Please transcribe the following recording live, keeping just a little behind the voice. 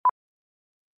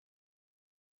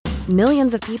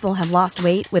Millions of people have lost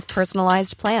weight with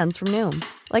personalized plans from Noom.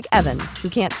 Like Evan, who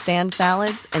can't stand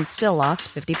salads and still lost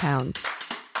 50 pounds.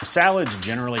 Salads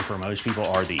generally for most people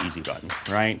are the easy button,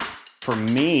 right? For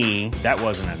me, that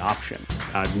wasn't an option.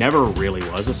 I never really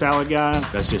was a salad guy.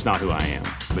 That's just not who I am.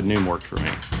 But Noom worked for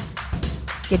me.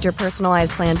 Get your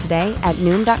personalized plan today at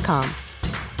Noom.com.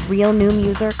 Real Noom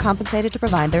user compensated to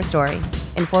provide their story.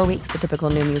 In 4 weeks, the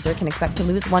typical Noom user can expect to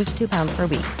lose 1 to 2 pounds per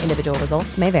week. Individual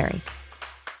results may vary.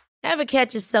 Ever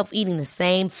catch yourself eating the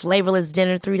same flavorless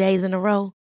dinner 3 days in a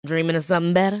row? Dreaming of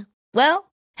something better?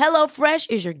 Well, HelloFresh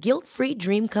is your guilt-free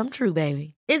dream come true,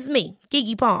 baby. It's me,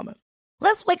 Keke Palmer.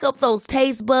 Let's wake up those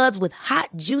taste buds with hot,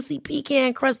 juicy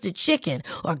pecan-crusted chicken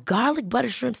or garlic butter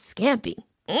shrimp scampi.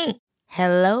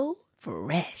 Hello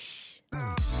Fresh.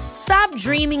 Stop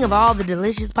dreaming of all the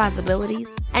delicious possibilities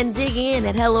and dig in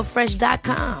at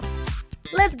HelloFresh.com.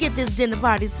 Let's get this dinner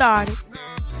party started.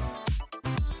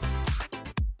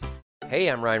 Hey,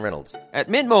 I'm Ryan Reynolds. At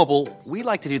Mint Mobile, we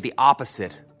like to do the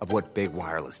opposite of what Big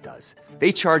Wireless does.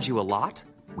 They charge you a lot,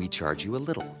 we charge you a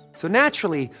little. So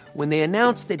naturally, when they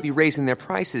announced they'd be raising their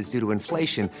prices due to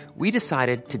inflation, we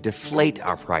decided to deflate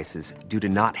our prices due to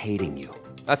not hating you.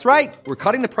 That's right. We're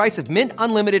cutting the price of Mint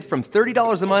Unlimited from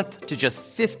 $30 a month to just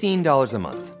 $15 a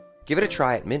month. Give it a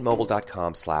try at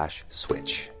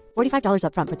mintmobile.com/switch. $45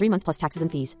 up front for 3 months plus taxes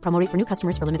and fees. Promo rate for new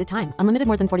customers for limited time. Unlimited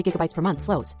more than 40 gigabytes per month.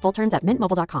 Slows full terms at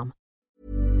mintmobile.com.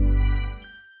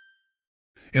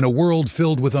 In a world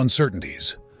filled with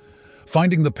uncertainties,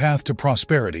 finding the path to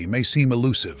prosperity may seem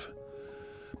elusive.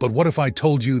 But what if I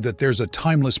told you that there's a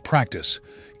timeless practice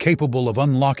capable of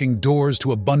unlocking doors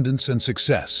to abundance and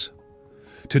success?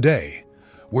 Today,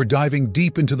 we're diving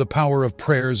deep into the power of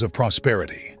prayers of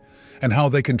prosperity and how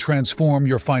they can transform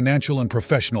your financial and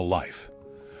professional life.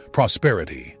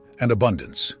 Prosperity and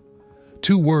abundance,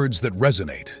 two words that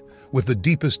resonate with the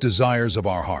deepest desires of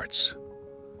our hearts.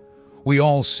 We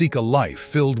all seek a life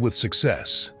filled with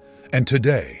success, and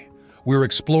today, we're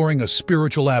exploring a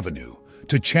spiritual avenue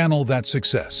to channel that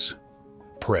success: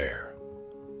 prayer.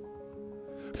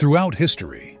 Throughout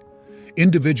history,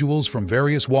 individuals from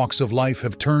various walks of life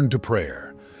have turned to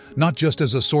prayer, not just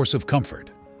as a source of comfort,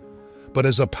 but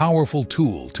as a powerful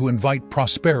tool to invite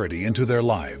prosperity into their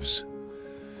lives.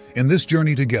 In this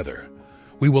journey together,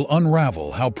 we will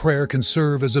unravel how prayer can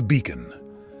serve as a beacon,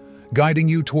 guiding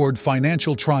you toward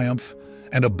financial triumph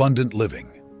and abundant living.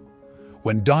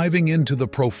 When diving into the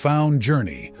profound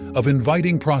journey of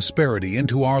inviting prosperity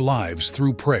into our lives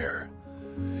through prayer,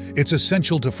 it's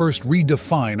essential to first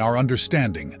redefine our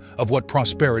understanding of what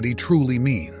prosperity truly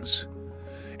means.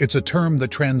 It's a term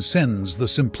that transcends the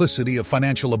simplicity of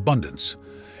financial abundance,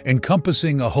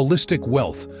 encompassing a holistic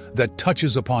wealth that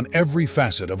touches upon every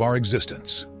facet of our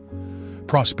existence.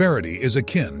 Prosperity is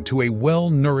akin to a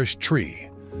well-nourished tree,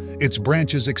 its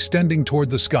branches extending toward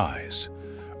the skies,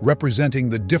 representing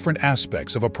the different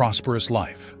aspects of a prosperous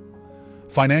life.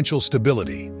 Financial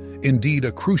stability, indeed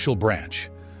a crucial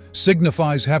branch,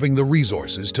 signifies having the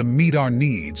resources to meet our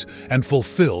needs and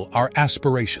fulfill our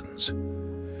aspirations.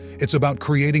 It's about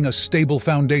creating a stable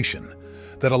foundation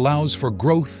that allows for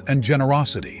growth and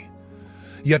generosity.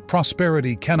 Yet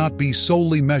prosperity cannot be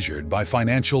solely measured by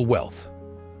financial wealth.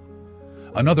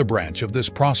 Another branch of this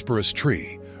prosperous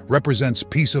tree represents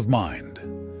peace of mind.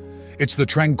 It's the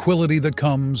tranquility that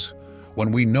comes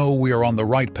when we know we are on the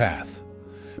right path,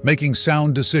 making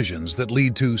sound decisions that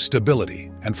lead to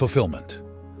stability and fulfillment.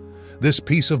 This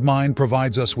peace of mind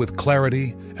provides us with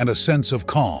clarity and a sense of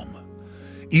calm,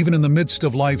 even in the midst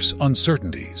of life's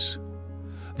uncertainties.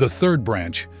 The third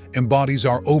branch embodies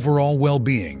our overall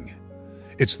well-being.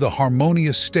 It's the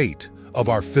harmonious state of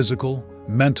our physical,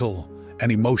 mental, and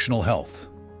emotional health.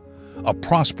 A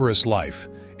prosperous life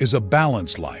is a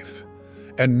balanced life,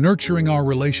 and nurturing our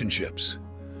relationships,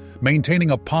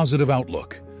 maintaining a positive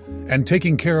outlook, and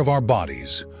taking care of our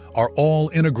bodies are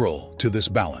all integral to this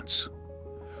balance.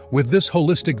 With this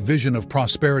holistic vision of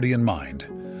prosperity in mind,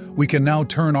 we can now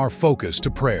turn our focus to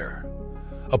prayer,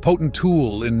 a potent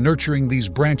tool in nurturing these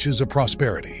branches of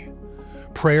prosperity.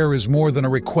 Prayer is more than a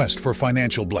request for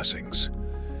financial blessings.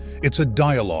 It's a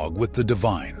dialogue with the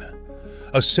divine,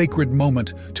 a sacred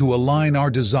moment to align our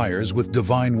desires with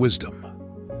divine wisdom.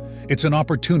 It's an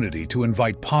opportunity to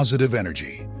invite positive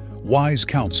energy, wise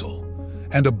counsel,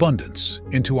 and abundance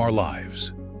into our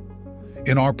lives.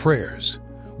 In our prayers,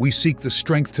 we seek the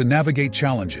strength to navigate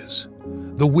challenges,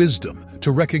 the wisdom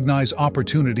to recognize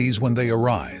opportunities when they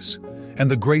arise,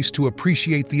 and the grace to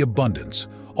appreciate the abundance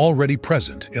already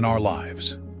present in our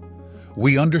lives.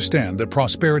 We understand that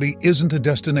prosperity isn't a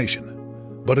destination,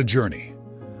 but a journey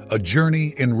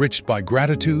enriched by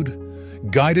gratitude,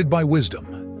 guided by wisdom,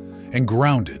 and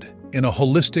grounded in a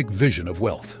holistic vision of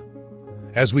wealth.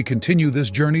 As we continue this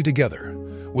journey together,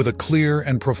 with a clear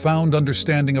and profound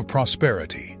understanding of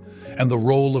prosperity and the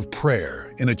role of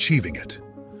prayer in achieving it,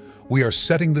 we are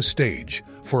setting the stage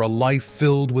for a life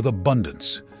filled with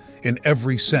abundance in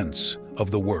every sense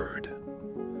of the word.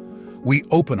 We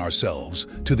open ourselves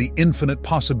to the infinite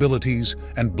possibilities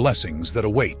and blessings that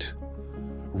await,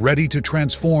 ready to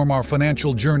transform our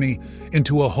financial journey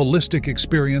into a holistic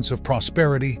experience of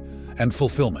prosperity and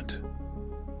fulfillment.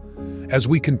 As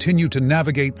we continue to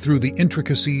navigate through the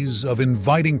intricacies of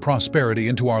inviting prosperity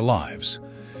into our lives,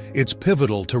 it's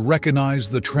pivotal to recognize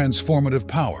the transformative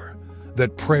power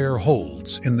that prayer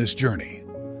holds in this journey.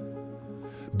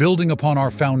 Building upon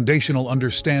our foundational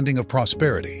understanding of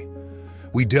prosperity,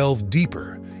 we delve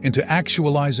deeper into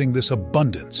actualizing this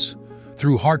abundance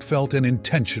through heartfelt and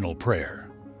intentional prayer.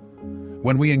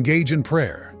 When we engage in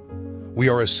prayer, we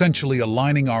are essentially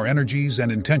aligning our energies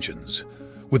and intentions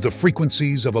with the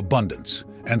frequencies of abundance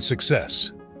and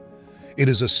success. It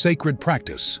is a sacred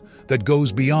practice that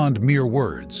goes beyond mere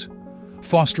words,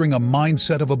 fostering a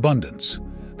mindset of abundance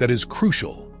that is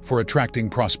crucial for attracting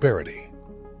prosperity.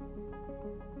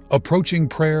 Approaching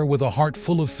prayer with a heart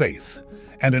full of faith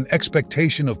and an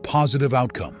expectation of positive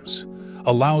outcomes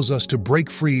allows us to break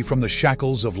free from the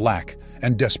shackles of lack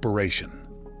and desperation.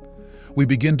 We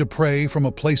begin to pray from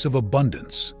a place of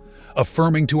abundance,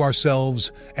 affirming to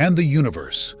ourselves and the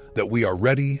universe that we are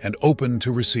ready and open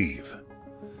to receive.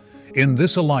 In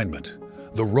this alignment,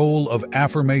 the role of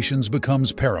affirmations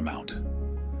becomes paramount.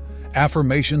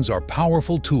 Affirmations are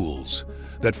powerful tools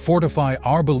that fortify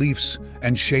our beliefs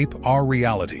and shape our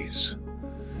realities.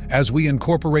 As we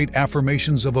incorporate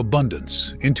affirmations of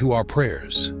abundance into our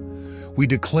prayers, we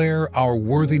declare our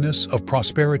worthiness of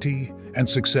prosperity and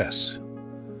success.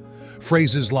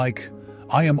 Phrases like,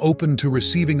 "I am open to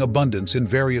receiving abundance in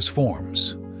various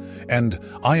forms," and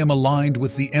 "I am aligned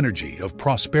with the energy of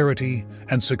prosperity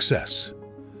and success,"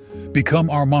 become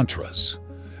our mantras,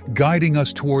 guiding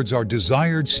us towards our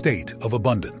desired state of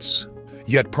abundance.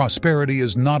 Yet prosperity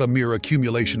is not a mere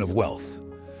accumulation of wealth.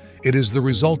 It is the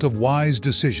result of wise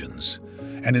decisions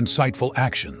and insightful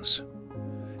actions.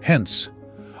 Hence,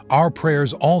 our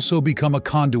prayers also become a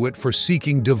conduit for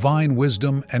seeking divine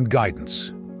wisdom and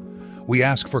guidance. We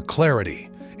ask for clarity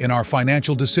in our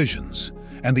financial decisions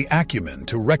and the acumen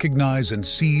to recognize and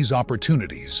seize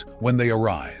opportunities when they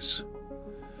arise.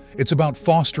 It's about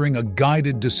fostering a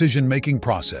guided decision-making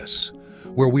process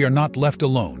where we are not left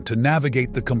alone to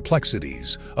navigate the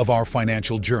complexities of our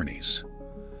financial journeys.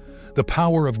 The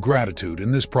power of gratitude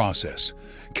in this process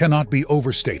cannot be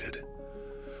overstated.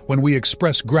 When we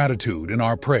express gratitude in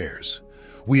our prayers,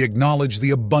 we acknowledge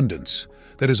the abundance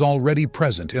that is already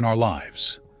present in our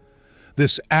lives.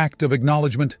 This act of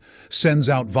acknowledgement sends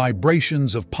out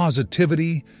vibrations of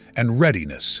positivity and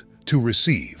readiness to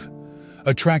receive,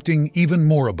 attracting even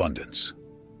more abundance.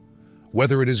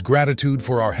 Whether it is gratitude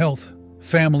for our health,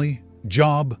 family,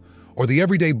 job, or the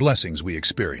everyday blessings we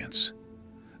experience,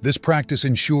 this practice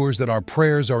ensures that our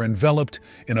prayers are enveloped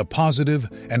in a positive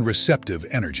and receptive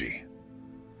energy.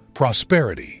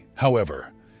 Prosperity,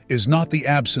 however, is not the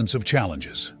absence of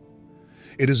challenges.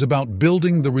 It is about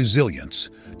building the resilience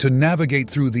to navigate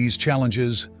through these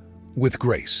challenges with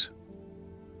grace.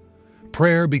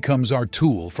 Prayer becomes our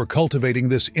tool for cultivating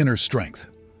this inner strength.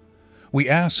 We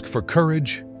ask for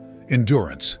courage,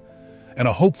 endurance, and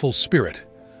a hopeful spirit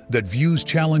that views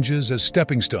challenges as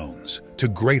stepping stones to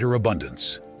greater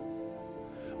abundance.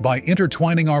 By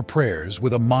intertwining our prayers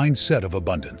with a mindset of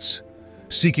abundance,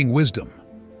 seeking wisdom,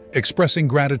 expressing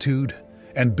gratitude,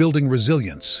 and building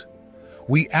resilience,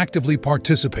 we actively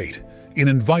participate in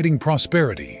inviting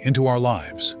prosperity into our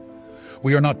lives.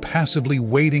 We are not passively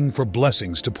waiting for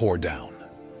blessings to pour down.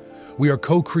 We are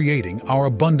co-creating our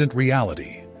abundant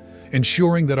reality,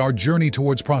 ensuring that our journey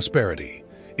towards prosperity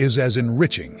is as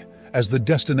enriching as the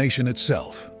destination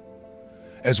itself.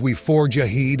 As we forge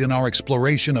ahead in our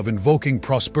exploration of invoking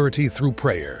prosperity through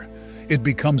prayer, it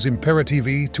becomes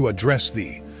imperative to address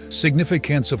the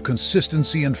significance of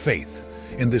consistency and faith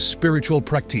in this spiritual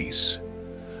practice.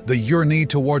 The journey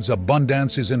towards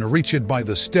abundance is enriched by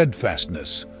the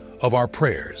steadfastness of our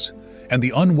prayers and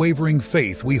the unwavering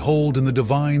faith we hold in the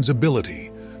divine's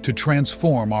ability to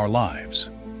transform our lives.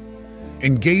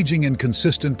 Engaging in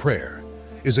consistent prayer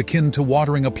is akin to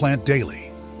watering a plant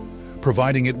daily,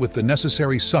 providing it with the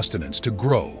necessary sustenance to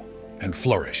grow and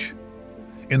flourish.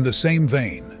 In the same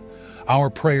vein,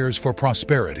 our prayers for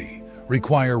prosperity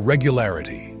require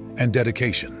regularity and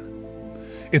dedication.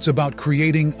 It's about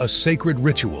creating a sacred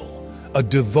ritual, a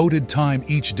devoted time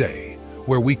each day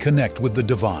where we connect with the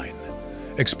divine,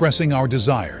 expressing our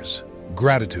desires,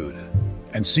 gratitude,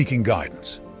 and seeking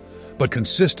guidance. But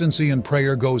consistency in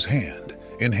prayer goes hand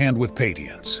in hand with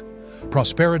patience.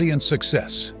 Prosperity and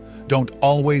success don't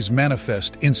always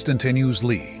manifest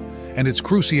instantaneously, and it's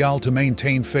crucial to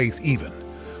maintain faith even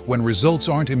when results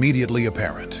aren't immediately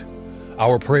apparent.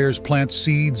 Our prayers plant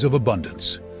seeds of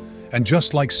abundance, and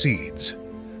just like seeds,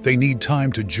 they need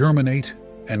time to germinate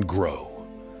and grow.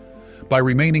 By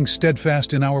remaining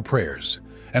steadfast in our prayers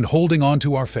and holding on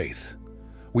to our faith,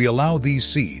 we allow these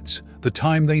seeds the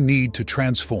time they need to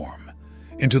transform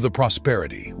into the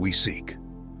prosperity we seek.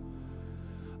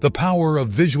 The power of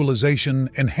visualization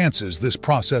enhances this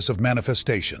process of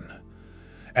manifestation.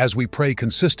 As we pray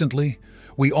consistently,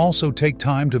 we also take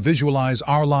time to visualize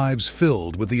our lives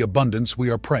filled with the abundance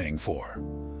we are praying for.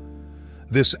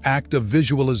 This act of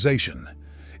visualization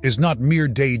is not mere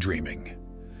daydreaming.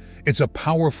 It's a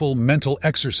powerful mental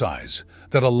exercise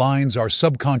that aligns our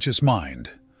subconscious mind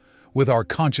with our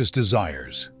conscious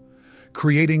desires,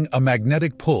 creating a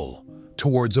magnetic pull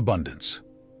towards abundance.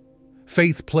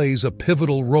 Faith plays a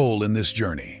pivotal role in this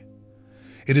journey.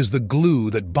 It is the glue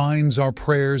that binds our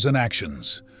prayers and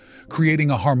actions,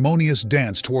 creating a harmonious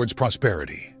dance towards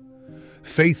prosperity.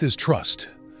 Faith is trust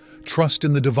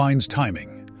in the divine's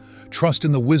timing, trust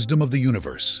in the wisdom of the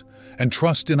universe, and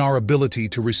trust in our ability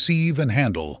to receive and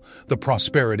handle the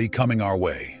prosperity coming our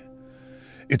way.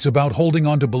 It's about holding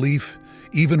on to belief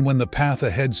even when the path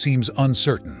ahead seems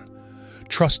uncertain,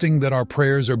 trusting that our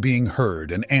prayers are being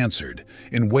heard and answered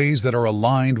in ways that are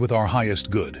aligned with our highest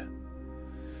good.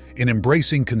 In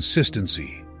embracing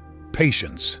consistency,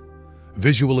 patience,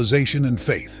 visualization, and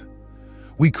faith,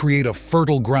 we create a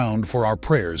fertile ground for our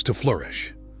prayers to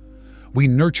flourish. We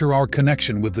nurture our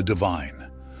connection with the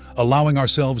divine, allowing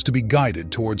ourselves to be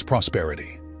guided towards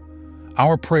prosperity.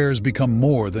 Our prayers become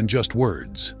more than just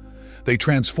words. They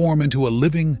transform into a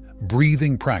living,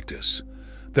 breathing practice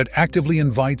that actively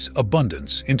invites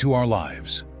abundance into our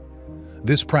lives.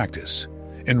 This practice,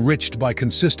 enriched by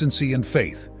consistency and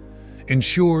faith,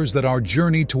 ensures that our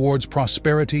journey towards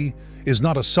prosperity is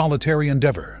not a solitary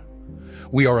endeavor.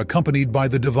 We are accompanied by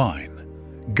the divine,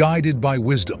 guided by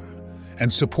wisdom,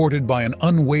 and supported by an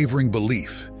unwavering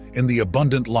belief in the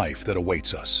abundant life that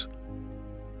awaits us.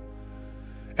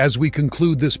 As we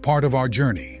conclude this part of our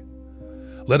journey,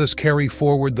 let us carry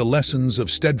forward the lessons of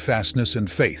steadfastness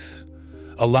and faith,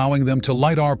 allowing them to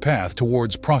light our path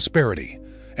towards prosperity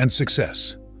and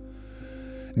success.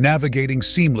 Navigating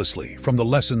seamlessly from the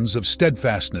lessons of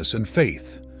steadfastness and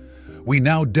faith, we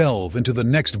now delve into the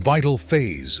next vital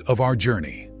phase of our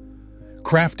journey,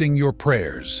 crafting your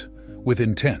prayers with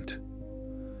intent.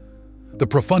 The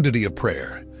profundity of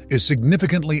prayer is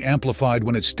significantly amplified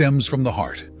when it stems from the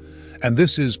heart, and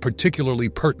this is particularly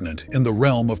pertinent in the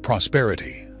realm of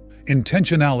prosperity.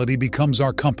 Intentionality becomes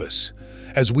our compass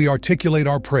as we articulate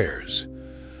our prayers,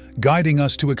 guiding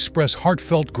us to express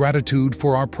heartfelt gratitude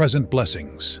for our present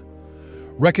blessings,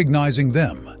 recognizing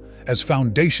them as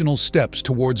foundational steps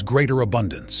towards greater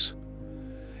abundance.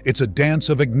 It's a dance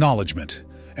of acknowledgement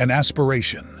and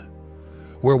aspiration,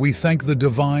 where we thank the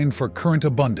divine for current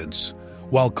abundance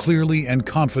while clearly and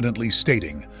confidently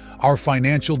stating our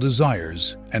financial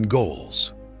desires and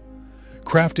goals.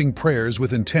 Crafting prayers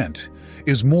with intent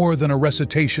is more than a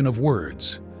recitation of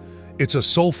words. It's a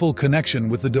soulful connection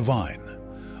with the divine,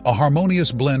 a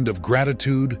harmonious blend of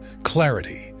gratitude,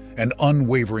 clarity, and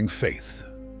unwavering faith.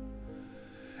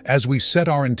 As we set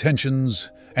our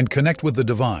intentions and connect with the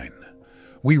divine,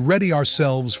 we ready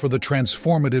ourselves for the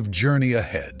transformative journey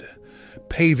ahead,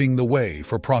 paving the way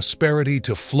for prosperity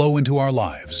to flow into our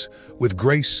lives with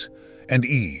grace and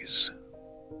ease.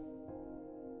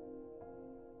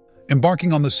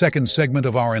 Embarking on the second segment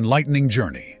of our enlightening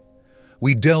journey,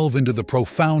 we delve into the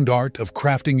profound art of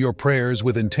crafting your prayers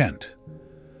with intent.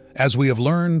 As we have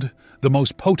learned, the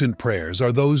most potent prayers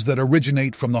are those that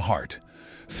originate from the heart,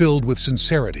 filled with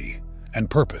sincerity and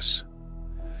purpose.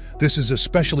 This is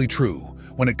especially true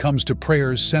when it comes to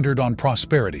prayers centered on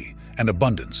prosperity and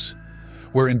abundance,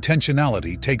 where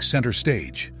intentionality takes center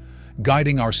stage,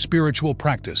 guiding our spiritual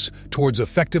practice towards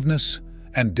effectiveness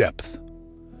and depth.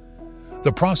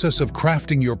 The process of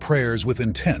crafting your prayers with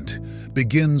intent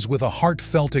begins with a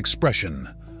heartfelt expression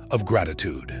of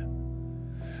gratitude.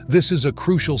 This is a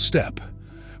crucial step,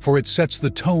 for it sets the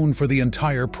tone for the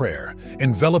entire prayer,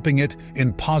 enveloping it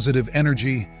in positive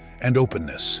energy and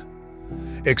openness.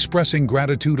 Expressing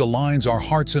gratitude aligns our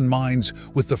hearts and minds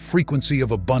with the frequency of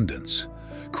abundance,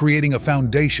 creating a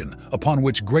foundation upon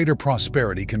which greater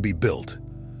prosperity can be built.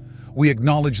 We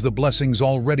acknowledge the blessings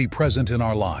already present in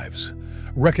our lives,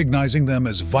 recognizing them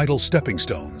as vital stepping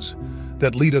stones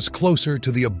that lead us closer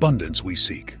to the abundance we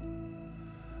seek.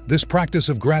 This practice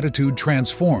of gratitude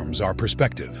transforms our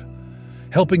perspective,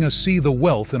 helping us see the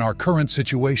wealth in our current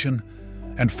situation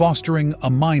and fostering a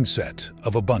mindset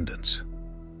of abundance.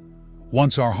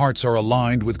 Once our hearts are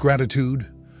aligned with gratitude,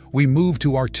 we move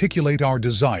to articulate our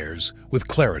desires with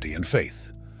clarity and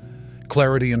faith.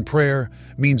 Clarity in prayer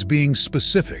means being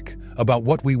specific about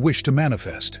what we wish to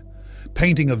manifest,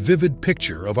 painting a vivid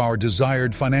picture of our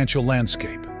desired financial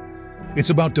landscape. It's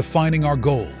about defining our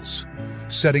goals,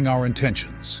 setting our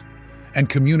intentions, and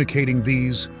communicating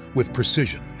these with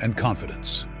precision and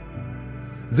confidence.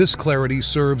 This clarity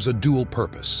serves a dual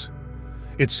purpose.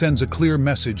 It sends a clear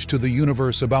message to the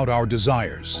universe about our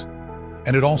desires,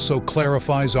 and it also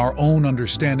clarifies our own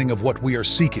understanding of what we are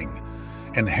seeking,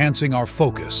 enhancing our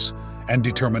focus and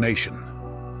determination.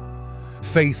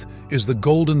 Faith is the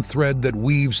golden thread that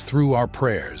weaves through our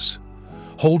prayers,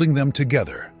 holding them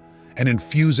together and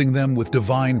infusing them with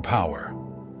divine power.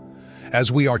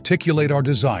 As we articulate our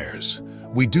desires,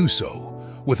 we do so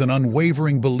with an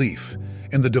unwavering belief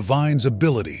in the divine's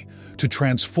ability to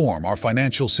transform our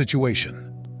financial situation.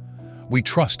 We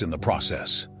trust in the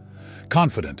process,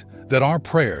 confident that our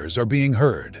prayers are being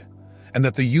heard and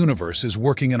that the universe is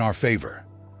working in our favor.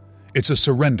 It's a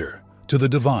surrender to the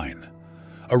divine,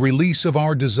 a release of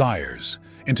our desires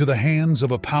into the hands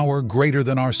of a power greater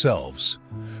than ourselves,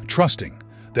 trusting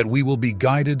that we will be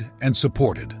guided and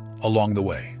supported along the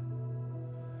way.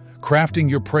 Crafting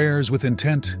your prayers with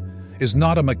intent is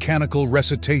not a mechanical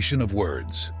recitation of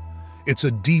words. It's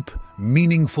a deep,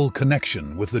 meaningful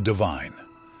connection with the divine.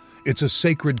 It's a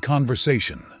sacred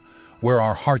conversation where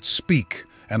our hearts speak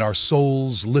and our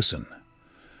souls listen,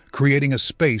 creating a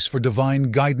space for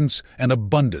divine guidance and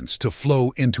abundance to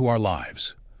flow into our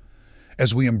lives.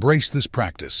 As we embrace this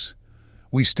practice,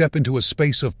 we step into a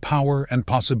space of power and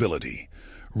possibility,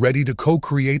 ready to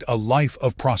co-create a life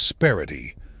of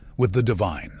prosperity with the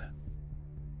divine.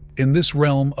 In this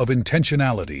realm of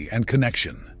intentionality and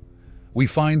connection, we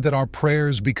find that our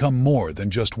prayers become more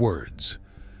than just words.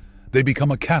 They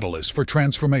become a catalyst for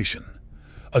transformation,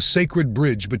 a sacred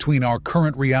bridge between our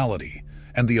current reality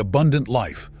and the abundant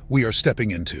life we are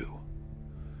stepping into.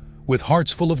 With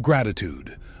hearts full of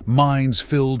gratitude, minds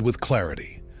filled with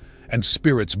clarity, and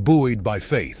spirits buoyed by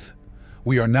faith,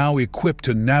 we are now equipped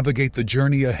to navigate the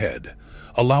journey ahead,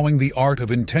 allowing the art of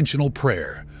intentional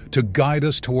prayer to guide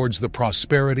us towards the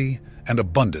prosperity and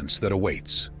abundance that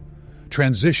awaits,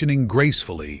 transitioning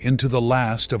gracefully into the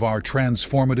last of our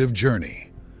transformative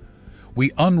journey.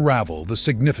 We unravel the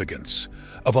significance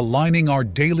of aligning our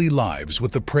daily lives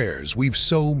with the prayers we've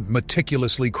so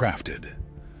meticulously crafted.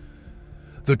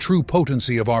 The true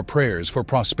potency of our prayers for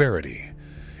prosperity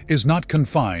is not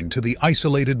confined to the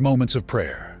isolated moments of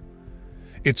prayer.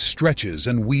 It stretches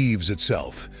and weaves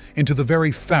itself into the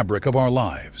very fabric of our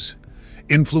lives,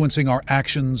 influencing our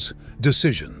actions,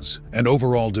 decisions, and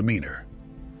overall demeanor.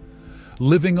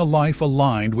 Living a life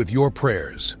aligned with your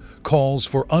prayers calls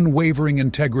for unwavering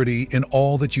integrity in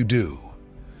all that you do.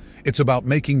 It's about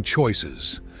making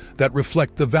choices that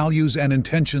reflect the values and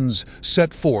intentions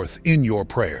set forth in your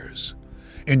prayers,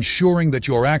 ensuring that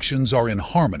your actions are in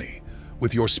harmony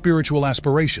with your spiritual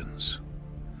aspirations.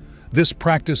 This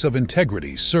practice of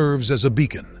integrity serves as a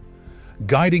beacon,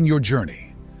 guiding your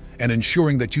journey and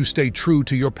ensuring that you stay true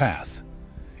to your path,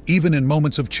 even in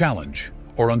moments of challenge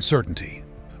or uncertainty.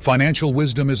 Financial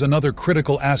wisdom is another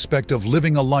critical aspect of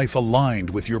living a life aligned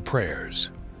with your prayers.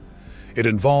 It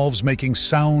involves making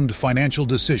sound financial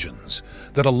decisions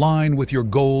that align with your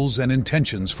goals and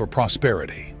intentions for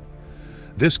prosperity.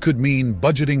 This could mean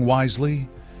budgeting wisely,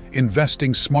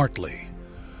 investing smartly,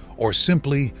 or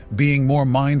simply being more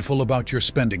mindful about your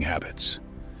spending habits.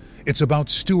 It's about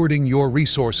stewarding your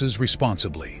resources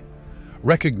responsibly,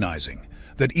 recognizing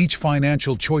that each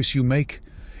financial choice you make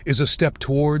is a step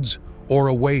towards or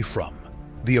away from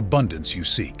the abundance you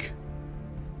seek.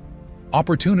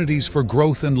 Opportunities for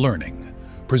growth and learning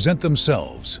present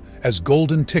themselves as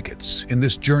golden tickets in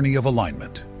this journey of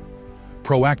alignment.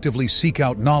 Proactively seek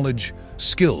out knowledge,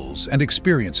 skills, and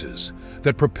experiences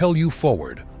that propel you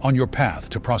forward on your path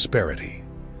to prosperity.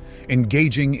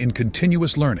 Engaging in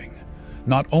continuous learning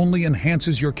not only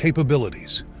enhances your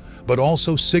capabilities, but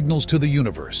also signals to the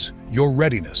universe your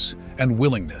readiness and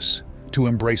willingness to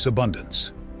embrace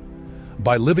abundance.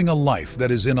 By living a life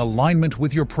that is in alignment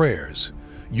with your prayers,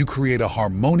 you create a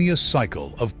harmonious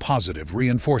cycle of positive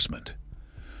reinforcement.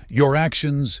 Your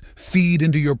actions feed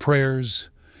into your prayers,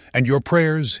 and your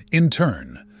prayers, in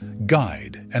turn,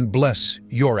 guide and bless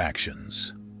your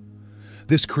actions.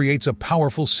 This creates a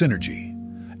powerful synergy,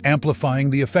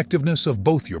 amplifying the effectiveness of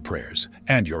both your prayers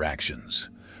and your actions,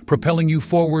 propelling you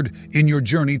forward in your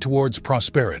journey towards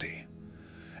prosperity.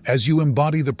 As you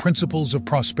embody the principles of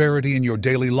prosperity in your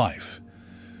daily life,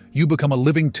 you become a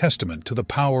living testament to the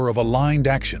power of aligned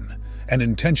action and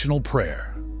intentional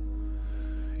prayer.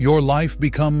 Your life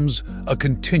becomes a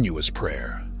continuous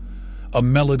prayer, a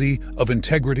melody of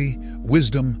integrity,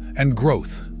 wisdom, and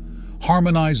growth,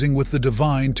 harmonizing with the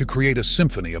divine to create a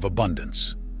symphony of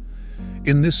abundance.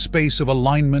 In this space of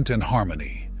alignment and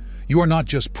harmony, you are not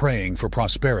just praying for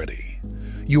prosperity.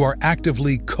 You are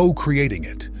actively co-creating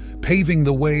it, paving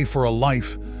the way for a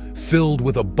life filled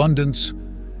with abundance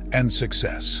and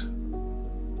success.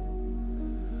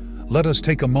 Let us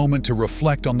take a moment to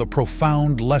reflect on the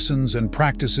profound lessons and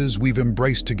practices we've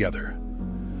embraced together.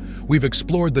 We've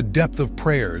explored the depth of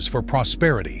prayers for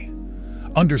prosperity,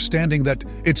 understanding that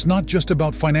it's not just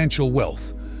about financial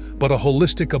wealth, but a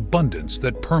holistic abundance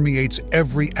that permeates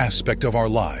every aspect of our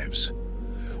lives.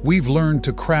 We've learned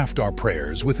to craft our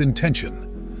prayers with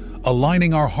intention,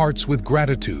 aligning our hearts with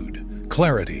gratitude,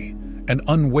 clarity, and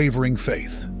unwavering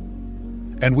faith.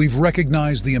 And we've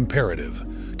recognized the imperative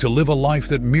to live a life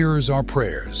that mirrors our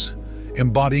prayers,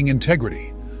 embodying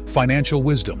integrity, financial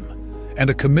wisdom, and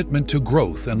a commitment to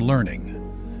growth and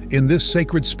learning. In this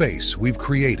sacred space we've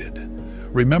created,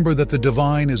 remember that the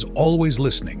divine is always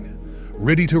listening,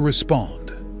 ready to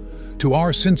respond to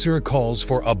our sincere calls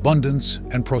for abundance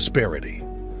and prosperity.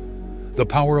 The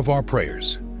power of our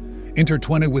prayers,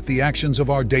 intertwined with the actions of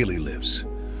our daily lives,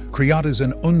 creates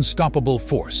an unstoppable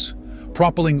force,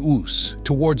 propelling us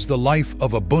towards the life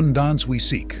of abundance we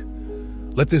seek.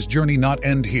 Let this journey not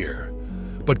end here,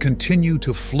 but continue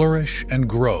to flourish and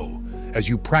grow as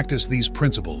you practice these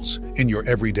principles in your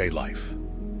everyday life.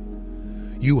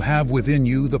 You have within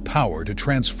you the power to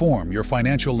transform your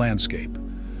financial landscape,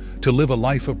 to live a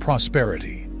life of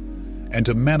prosperity, and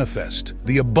to manifest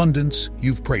the abundance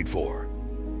you've prayed for.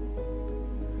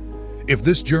 If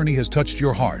this journey has touched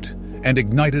your heart and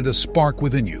ignited a spark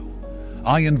within you,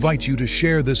 I invite you to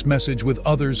share this message with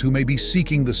others who may be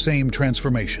seeking the same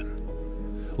transformation.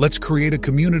 Let's create a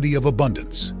community of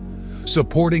abundance,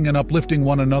 supporting and uplifting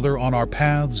one another on our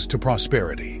paths to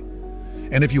prosperity.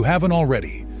 And if you haven't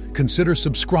already, consider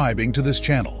subscribing to this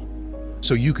channel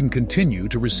so you can continue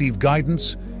to receive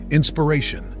guidance,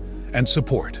 inspiration, and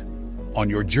support on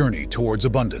your journey towards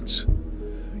abundance.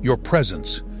 Your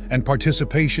presence and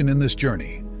participation in this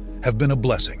journey have been a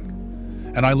blessing,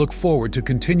 and I look forward to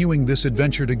continuing this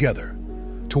adventure together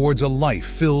towards a life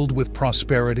filled with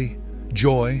prosperity,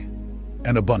 joy,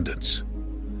 and abundance.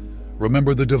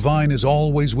 Remember, the divine is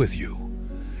always with you,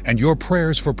 and your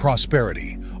prayers for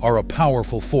prosperity are a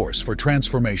powerful force for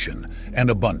transformation and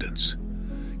abundance.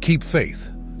 Keep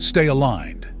faith, stay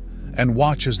aligned, and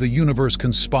watch as the universe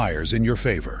conspires in your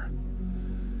favor.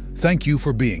 Thank you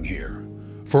for being here,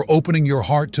 for opening your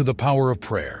heart to the power of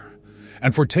prayer,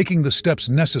 and for taking the steps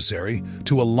necessary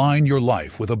to align your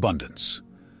life with abundance.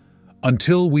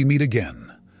 Until we meet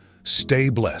again, stay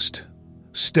blessed,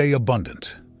 stay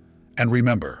abundant, and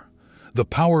remember, the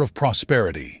power of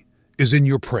prosperity is in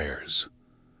your prayers,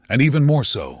 and even more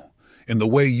so, in the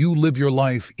way you live your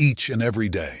life each and every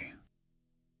day.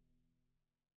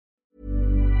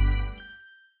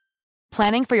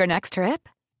 Planning for your next trip?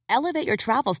 Elevate your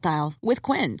travel style with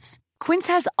Quince. Quince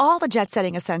has all the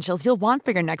jet-setting essentials you'll want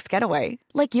for your next getaway,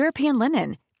 like European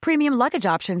linen, premium luggage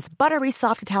options, buttery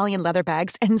soft Italian leather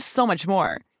bags, and so much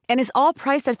more. And is all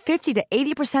priced at 50 to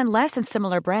 80% less than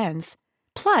similar brands.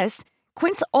 Plus,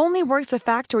 Quince only works with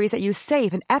factories that use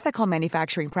safe and ethical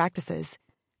manufacturing practices.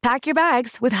 Pack your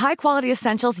bags with high-quality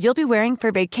essentials you'll be wearing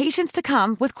for vacations to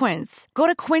come with Quince. Go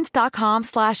to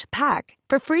quince.com/pack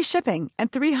for free shipping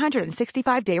and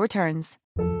 365-day returns.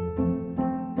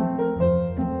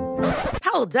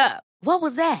 Hold up. What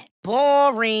was that?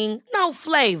 Boring. No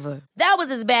flavor. That was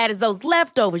as bad as those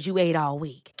leftovers you ate all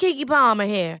week. Keke Palmer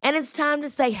here, and it's time to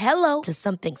say hello to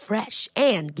something fresh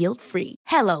and guilt-free.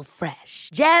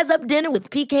 HelloFresh. Jazz up dinner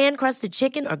with pecan-crusted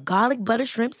chicken or garlic butter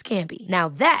shrimp scampi. Now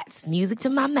that's music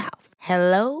to my mouth.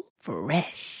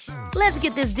 HelloFresh. Let's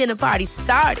get this dinner party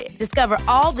started. Discover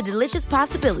all the delicious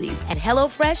possibilities at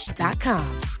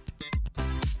HelloFresh.com.